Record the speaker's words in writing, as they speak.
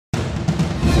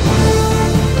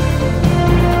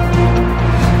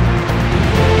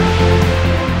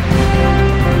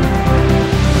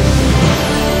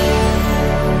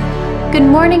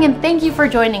morning and thank you for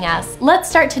joining us. Let's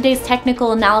start today's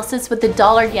technical analysis with the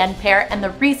dollar-yen pair and the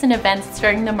recent events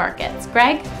stirring the markets.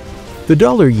 Greg? The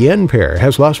dollar-yen pair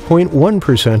has lost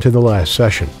 0.1% in the last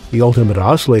session. The ultimate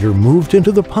oscillator moved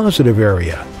into the positive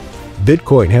area.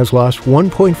 Bitcoin has lost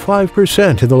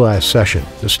 1.5% in the last session.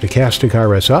 The stochastic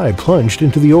RSI plunged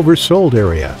into the oversold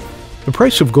area. The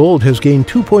price of gold has gained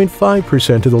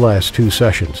 2.5% in the last two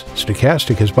sessions.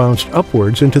 Stochastic has bounced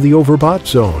upwards into the overbought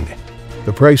zone.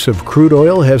 The price of crude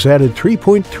oil has added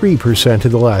 3.3%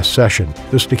 in the last session.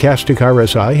 The stochastic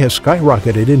RSI has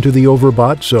skyrocketed into the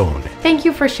overbought zone. Thank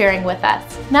you for sharing with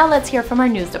us. Now let's hear from our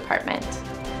news department.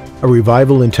 A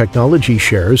revival in technology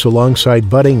shares alongside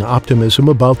budding optimism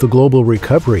about the global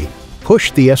recovery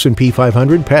pushed the S&P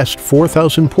 500 past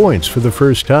 4,000 points for the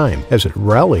first time as it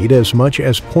rallied as much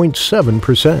as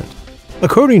 0.7%.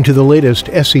 According to the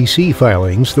latest SEC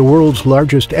filings, the world's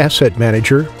largest asset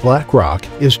manager, BlackRock,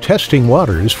 is testing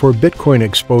waters for Bitcoin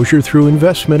exposure through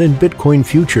investment in Bitcoin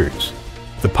futures.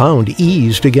 The pound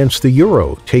eased against the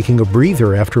euro, taking a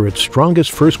breather after its strongest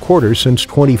first quarter since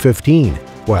 2015,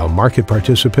 while market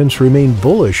participants remain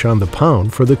bullish on the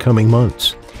pound for the coming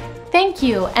months. Thank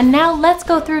you, and now let's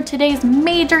go through today's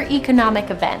major economic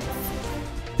events.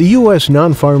 The U.S.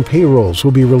 non-farm payrolls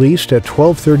will be released at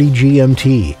 12:30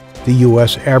 GMT. The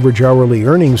U.S. average hourly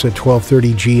earnings at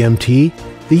 12:30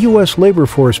 GMT, the U.S. labor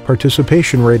force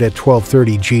participation rate at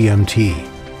 12:30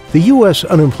 GMT. The U.S.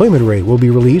 unemployment rate will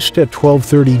be released at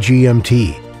 12:30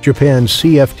 GMT. Japan's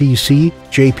CFTC,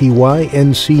 JPY,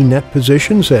 NC net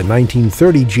positions at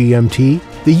 19:30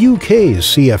 GMT. The UK's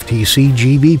CFTC,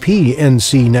 GBP,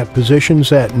 NC net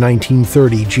positions at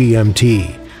 19:30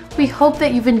 GMT. We hope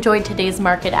that you've enjoyed today's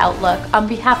market outlook. On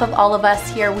behalf of all of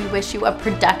us here, we wish you a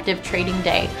productive trading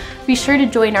day. Be sure to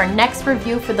join our next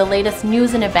review for the latest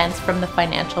news and events from the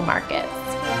financial markets.